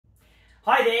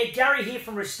Hi there, Gary here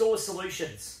from Restore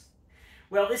Solutions.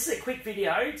 Well, this is a quick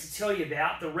video to tell you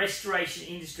about the Restoration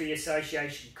Industry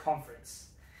Association Conference.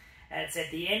 And it's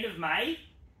at the end of May.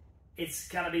 It's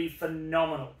going to be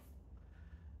phenomenal.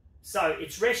 So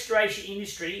it's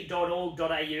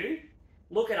restorationindustry.org.au.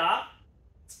 Look it up.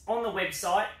 It's on the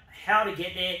website, how to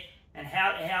get there and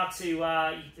how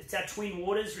to, it's at Twin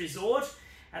Waters Resort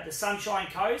at the Sunshine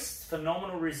Coast,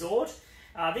 phenomenal resort.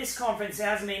 This conference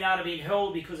hasn't been able to be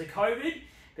held because of COVID,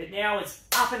 but now it's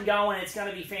up and going. It's going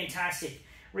to be fantastic.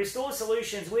 Restore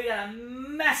Solutions, we got a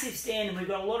massive stand and we've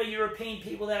got a lot of European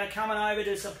people that are coming over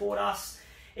to support us.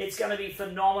 It's going to be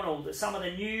phenomenal. Some of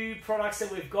the new products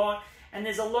that we've got, and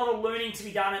there's a lot of learning to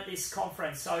be done at this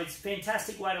conference. So it's a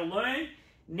fantastic way to learn,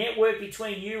 network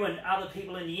between you and other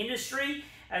people in the industry,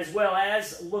 as well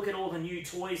as look at all the new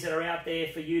toys that are out there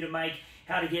for you to make,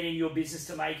 how to get in your business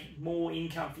to make more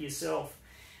income for yourself.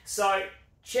 So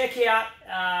check out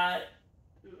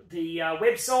the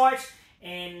website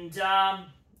and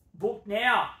book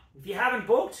now. If you haven't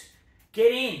booked,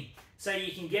 get in so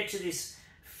you can get to this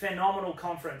phenomenal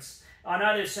conference. I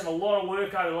know there's been a lot of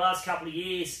work over the last couple of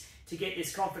years to get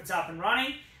this conference up and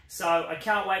running, so I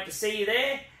can't wait to see you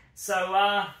there.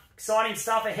 So exciting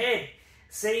stuff ahead.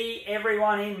 See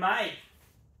everyone in May.